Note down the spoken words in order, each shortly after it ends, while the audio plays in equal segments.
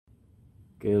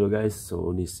Okay, hello guys, so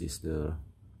this is the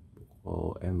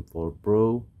Poco M4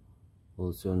 Pro,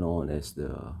 also known as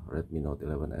the Redmi Note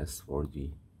 11s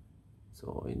 4G.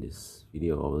 So in this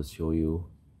video I will show you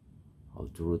how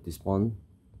to root this phone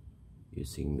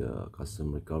using the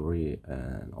custom recovery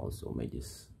and also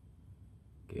Magisk.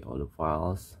 Okay, all the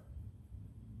files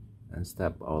and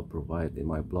steps I will provide in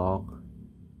my blog,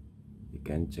 you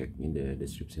can check in the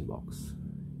description box.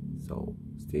 So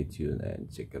stay tuned and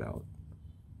check it out.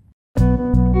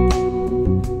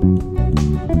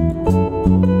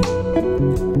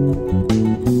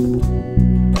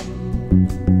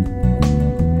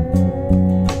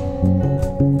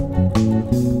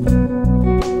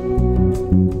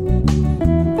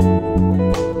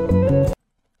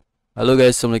 Hello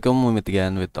guys, assalamualaikum. We meet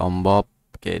again with Bob.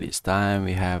 Okay, this time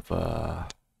we have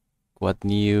quite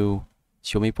new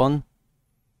Xiaomi phone.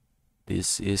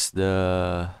 This is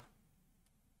the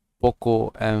Poco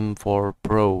M4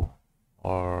 Pro,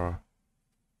 or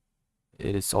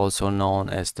it is also known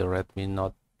as the Redmi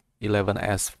Note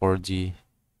 11s 4G.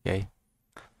 Okay,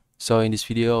 so in this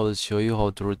video I will show you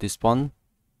how to root this phone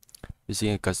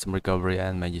using a custom recovery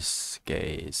and Magisk.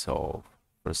 Okay, so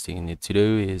first thing you need to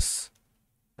do is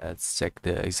let's check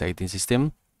the exciting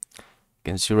system. You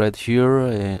can see right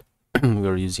here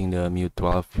we're using the MIUI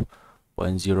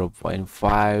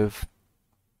 12.0.5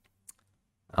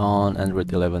 on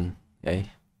Android 11. Okay,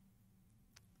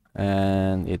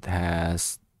 and it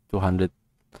has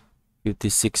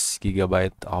 256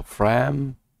 GB of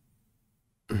RAM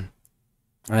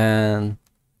and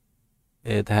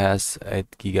it has 8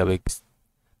 GB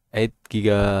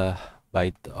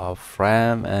of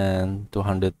RAM and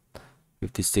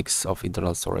 256 of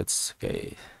internal storage.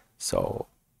 Okay, so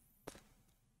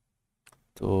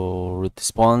to root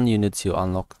this phone you need to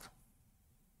unlock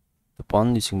the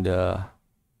phone using the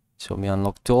Xiaomi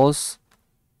unlock tools,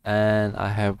 and I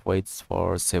have waits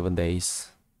for 7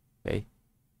 days. Okay,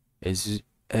 as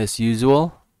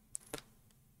usual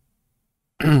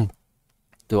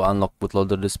to unlock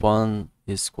bootloader this phone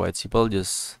is quite simple.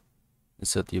 Just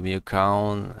insert your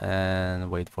account and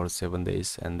wait for 7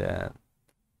 days and then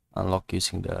unlock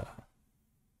using the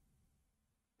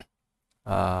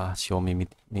Xiaomi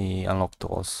Mi unlock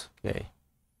tools. Okay,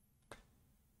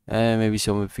 and maybe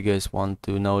some of you guys want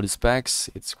to know the specs.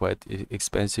 It's quite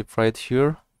expensive right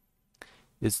here.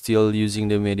 It's still using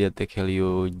the MediaTek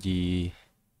Helio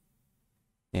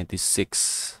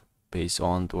G96 based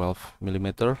on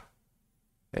 12mm.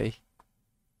 Okay,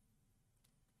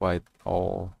 quite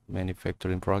all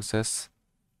manufacturing process,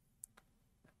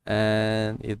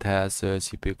 and it has a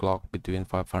CPU clock between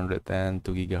 500 and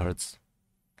 2 GHz.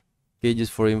 Okay,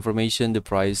 just for information, the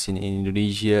price in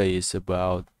Indonesia is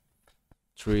about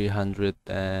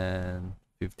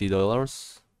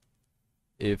 $350.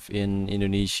 If in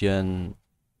Indonesian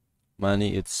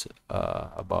money it's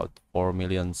about 4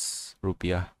 million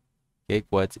rupiah. Okay,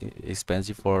 quite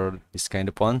expensive for this kind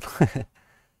of phone.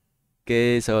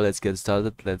 Okay, so let's get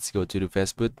started. Let's go to the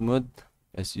Fastboot mode.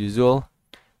 As usual,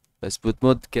 Fastboot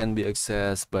mode can be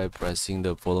accessed by pressing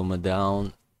the volume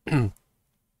down and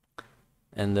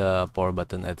the power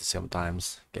button at the same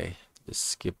times. Okay,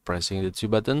 just keep pressing the two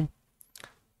button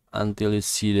until you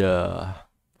see the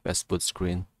Fastboot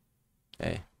screen.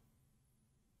 Okay,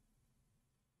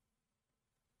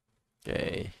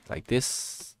 like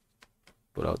this.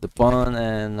 Put out the phone,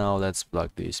 and now let's plug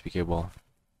the USB cable.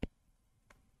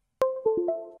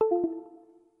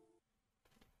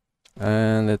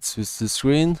 And let's switch the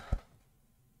screen.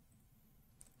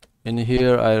 In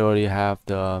here I already have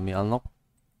the Mi unlock.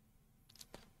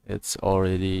 It's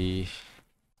already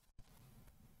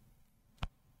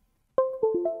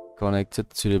connected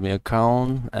to the Mi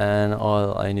account, and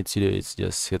all I need to do is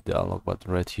just hit the unlock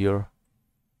button right here.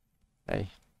 Okay,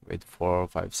 wait for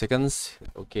 5 seconds.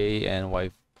 Okay, and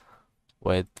wait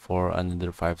for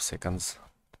another 5 seconds.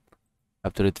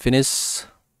 After it finishes,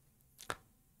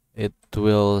 it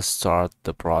will start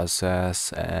the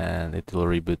process and it will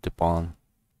reboot the phone.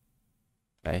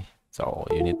 Okay, so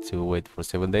you need to wait for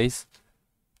 7 days,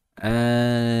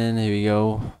 and here we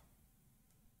go.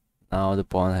 Now the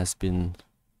phone has been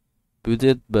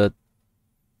booted, but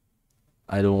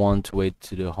I don't want to wait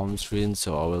to the home screen,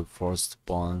 so I will force the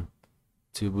phone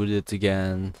to boot it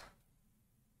again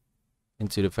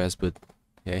into the Fastboot.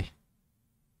 Okay,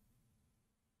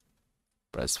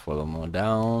 press volume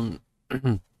down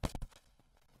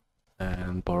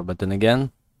and power button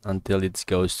again until it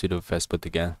goes to the Fastboot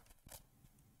again.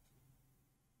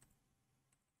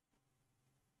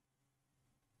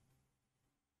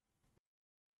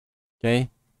 Okay,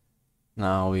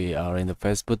 now we are in the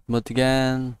Fastboot mode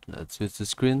again. Let's switch the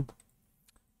screen,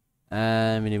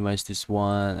 and minimize this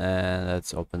one, and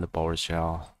let's open the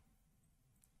PowerShell.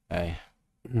 Okay.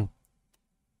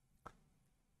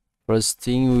 First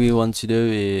thing we want to do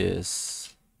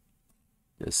is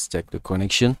just check the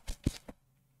connection.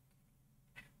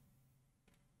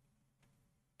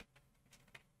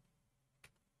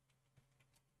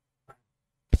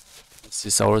 This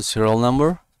is our serial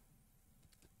number,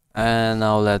 and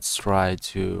now let's try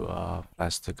to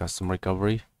flash the custom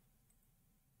recovery.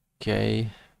 Okay,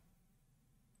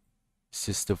 this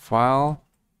is the file,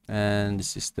 and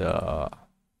this is the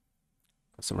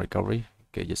custom recovery.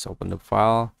 Okay, just open the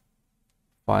file,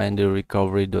 find the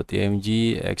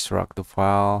recovery.img, extract the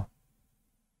file.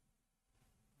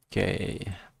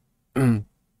 Okay. And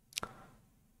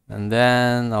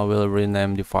then I will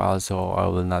rename the file so I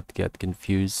will not get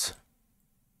confused.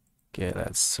 Okay,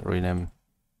 let's rename.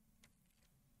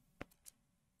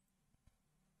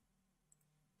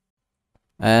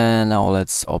 And now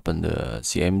let's open the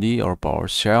CMD or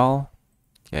PowerShell.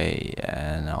 Okay,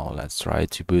 and now let's try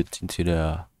to boot into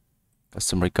the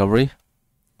custom recovery.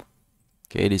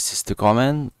 Okay, this is the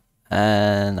command,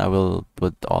 and I will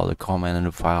put all the command in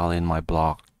the file in my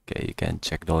blog. Okay, you can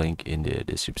check the link in the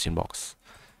description box.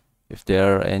 If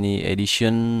there are any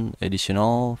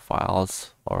additional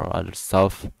files or other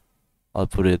stuff, I'll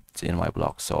put it in my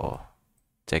blog, so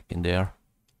check in there.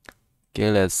 Okay,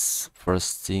 let's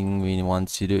first thing we want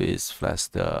to do is flash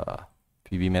the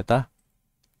PB meta.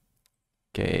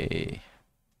 Okay,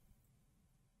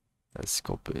 let's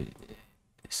copy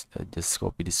this, just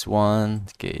copy this one.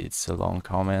 Okay, it's a long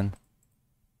comment.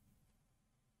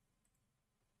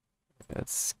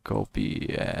 Let's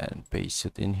copy and paste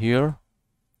it in here,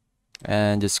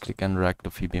 and just click and drag the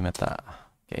PB meta.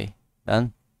 Okay,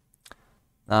 done.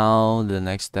 Now the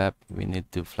next step, we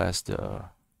need to flash the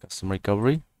custom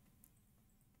recovery,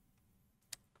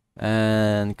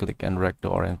 and click and drag the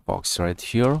orange box right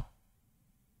here.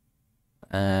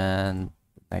 And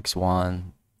next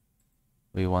one,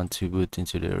 we want to boot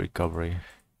into the recovery.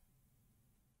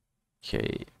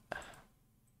 Okay,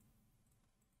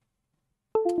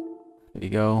 here we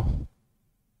go.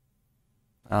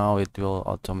 Now it will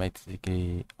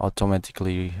automatically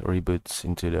reboot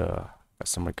into the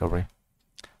custom recovery.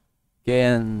 Okay,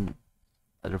 and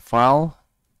other file,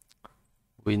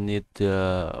 we need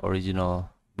the original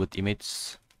boot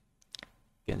image.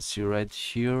 You can see right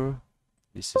here,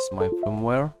 this is my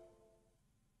firmware.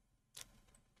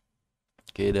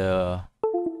 Okay, the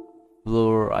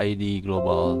Fleur ID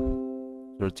global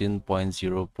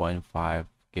 13.0.5.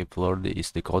 Okay, Fleur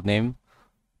is the code name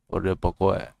for the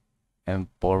Poco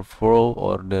M4 Pro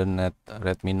or the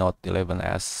Redmi Note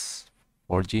 11s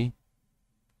 4G.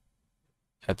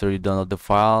 After you download the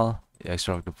file, you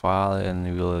extract the file, and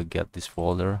you will get this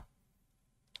folder,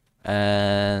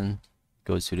 and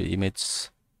go to the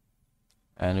image,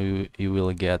 and you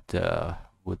will get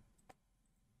boot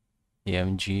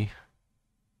img.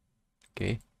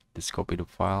 Okay, just copy the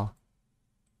file.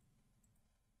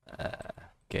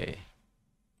 Okay,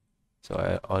 so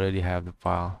I already have the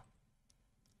file.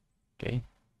 Okay,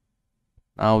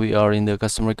 now we are in the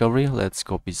custom recovery. Let's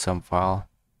copy some file.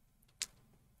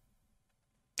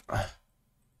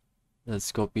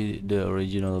 Let's copy the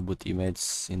original boot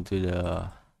image into the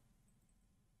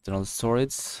internal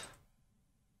storage,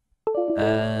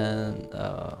 and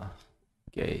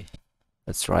okay,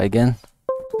 let's try again.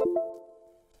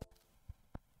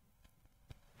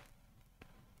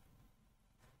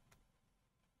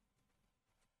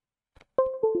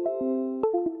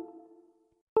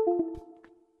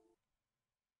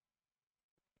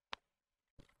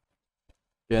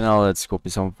 Okay, now let's copy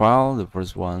some file. The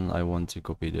first one, I want to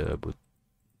copy the boot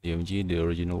img, the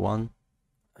original one,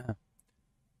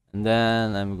 and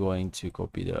then I'm going to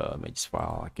copy the Magisk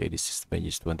file. Okay, this is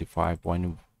Magisk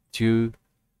 25.2.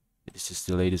 This is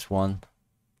the latest one.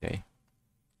 Okay,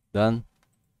 done.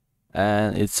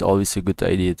 And it's always a good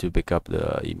idea to pick up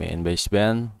the email and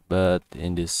baseband, but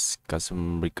in this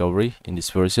custom recovery, in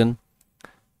this version,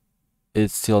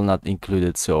 it's still not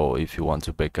included. So if you want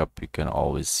to back up, you can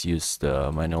always use the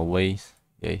manual way.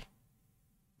 Okay,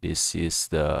 this is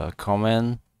the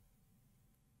command.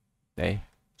 Okay,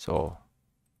 so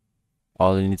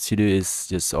all you need to do is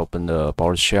just open the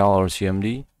PowerShell or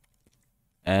CMD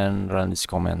and run this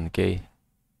command. Okay,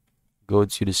 go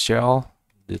to the shell,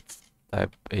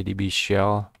 type adb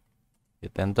shell,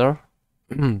 hit enter.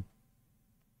 Okay,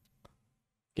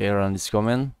 run this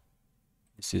command.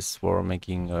 This is for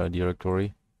making a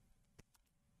directory,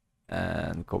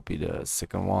 and copy the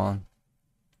second one.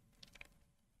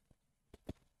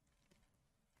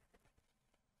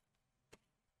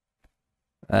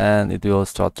 And it will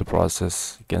start the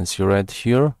process. You can see right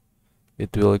here,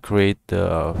 it will create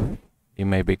the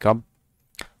email backup.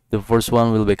 The first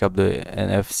one will backup the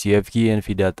NFC key and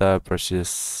data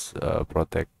versus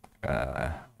protect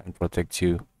and protect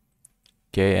you.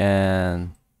 Okay,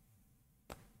 and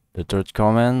the third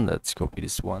command, let's copy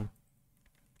this one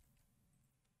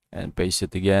and paste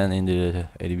it again in the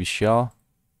ADB shell.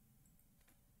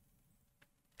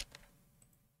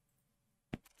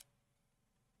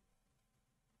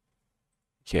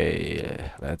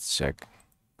 Okay, let's check.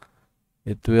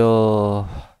 It will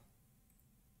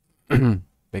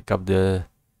pick up the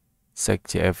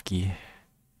sectf key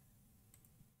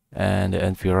and the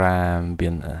nvram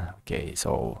bin. Okay,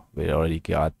 so we already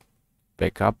got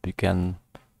backup. You can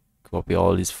copy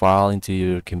all this file into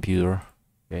your computer.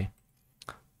 Okay,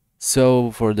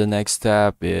 so for the next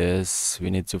step is we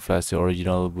need to flash the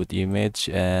original boot image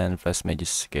and flash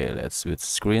Magisk. Okay, let's switch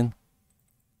screen.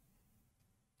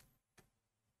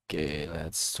 Okay,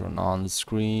 let's turn on the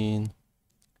screen.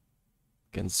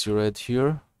 You can see right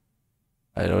here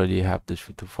I already have the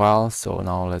file. So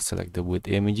now let's select the boot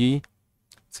image,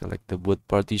 select the boot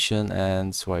partition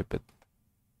and swipe it.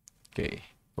 Okay,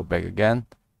 go back again,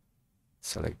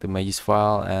 select the Magisk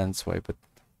file and swipe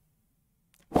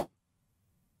it.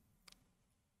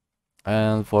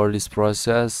 And for this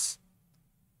process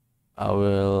I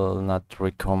will not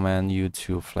recommend you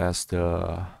to flash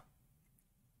the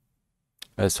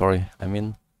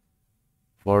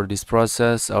for this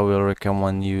process I will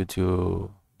recommend you to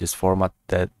just format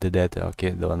the data. Okay,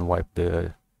 don't wipe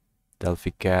the Delphi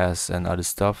cache and other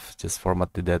stuff, just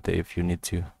format the data if you need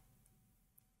to.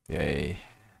 Okay,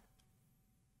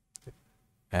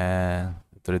 and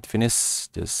after it finish,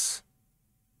 just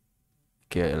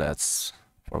okay, let's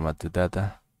format the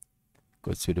data.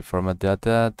 Go to the format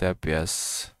data, tap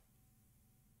yes,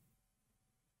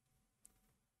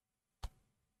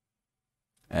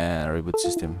 and reboot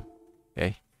system.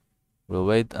 Okay, we'll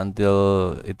wait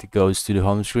until it goes to the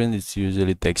home screen. It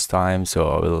usually takes time, so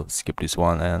I will skip this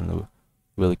one and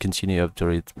we'll continue after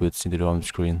it boots into the home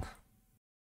screen.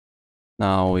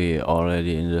 Now we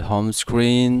already in the home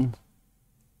screen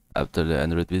after the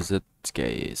Android visit.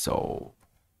 Okay, so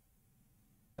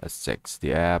let's check the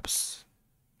apps.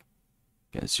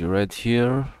 You can see right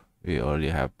here we already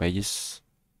have Magisk,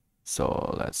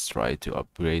 so let's try to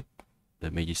upgrade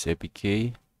the Magisk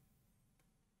APK.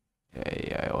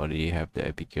 Okay, I already have the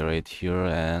APK right here,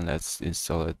 and let's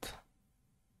install it.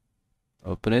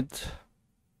 Open it,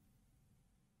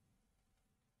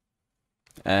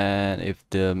 and if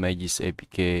the Magisk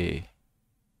APK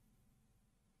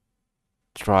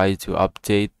try to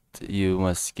update, you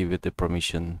must give it the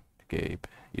permission. Okay,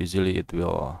 usually it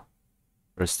will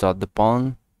restart the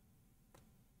phone.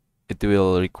 It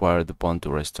will require the phone to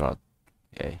restart.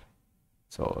 Okay,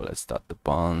 so let's start the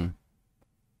phone.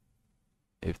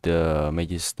 If the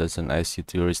Magisk doesn't ask you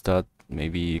to restart,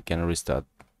 maybe you can restart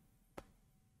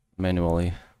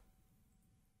manually.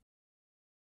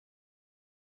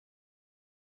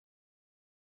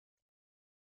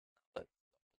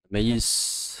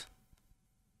 Magisk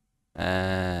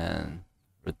and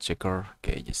root checker.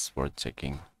 Okay, just for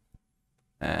checking.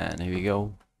 And here we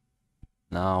go.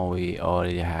 Now we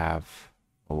already have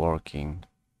a working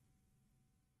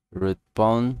root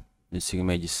phone using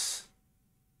Magisk.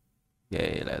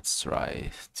 Okay, let's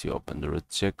try to open the root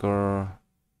checker,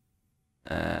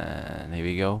 and here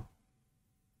we go.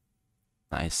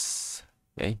 Nice.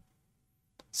 Okay,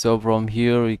 so from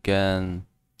here we can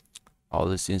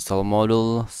always install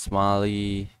module,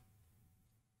 Smiley,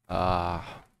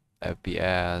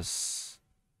 FPS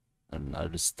and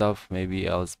other stuff. Maybe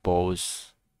I'll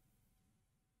suppose.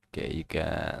 Okay, you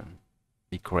can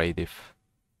be creative.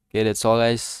 Okay, that's all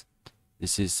guys.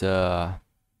 This is a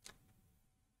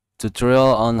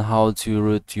tutorial on how to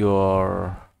root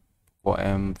your Poco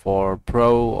M4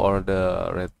 Pro or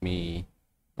the Redmi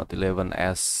Note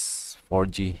 11S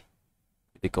 4G.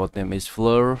 The code name is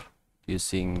Fleur,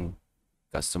 using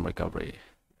custom recovery.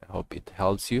 I hope it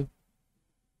helps you,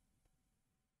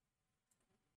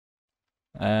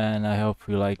 and I hope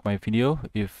you like my video.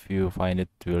 If you find it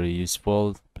very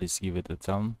useful, please give it a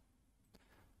thumb.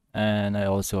 And I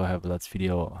also have lots of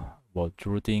video about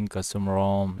routing, custom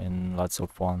ROM, and lots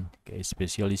of fun. Okay,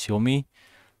 especially Xiaomi,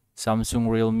 Samsung,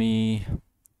 Realme,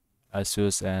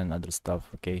 Asus, and other stuff.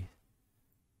 Okay,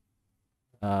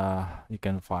 you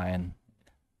can find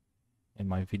in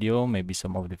my video. Maybe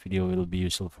some of the video will be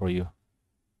useful for you.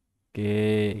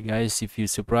 Okay guys, if you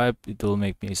subscribe, it will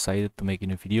make me excited to make a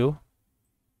new video.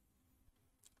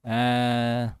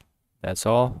 And that's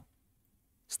all.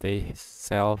 Stay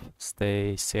safe,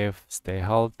 stay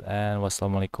healthy, and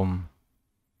wassalamualaikum.